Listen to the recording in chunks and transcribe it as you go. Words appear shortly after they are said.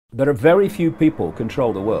There are very few people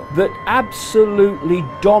control the world that absolutely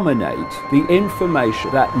dominate the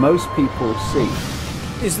information that most people see.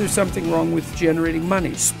 Is there something wrong with generating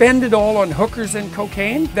money? Spend it all on hookers and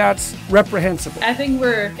cocaine? That's reprehensible. I think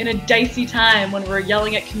we're in a dicey time when we're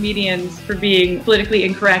yelling at comedians for being politically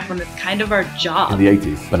incorrect when it's kind of our job. In the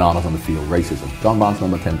 80s, bananas on the field, racism. John Barnes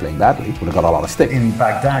number 10 playing badly would have got a lot of stick. In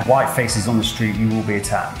Baghdad, white faces on the street, you will be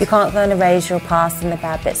attacked. You can't go and erase your past and the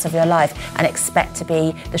bad bits of your life and expect to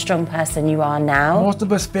be the strong person you are now. Most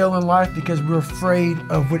of us fail in life because we're afraid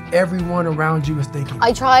of what everyone around you is thinking.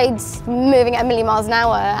 I tried moving at a million miles an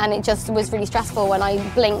hour and it just was really stressful when I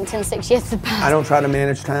blinked and 6 years had passed. I don't try to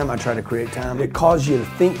manage time, I try to create time. It causes you to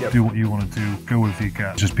think that. Do what you want to do, go with your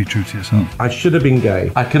gut, just be true to yourself. I should have been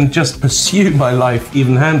gay. I can just pursue my life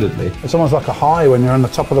even-handedly. It's almost like a high when you're on the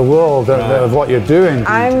top of the world of what you're doing.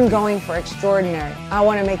 I'm going for extraordinary. I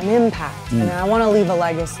want to make an impact and I want to leave a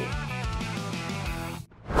legacy.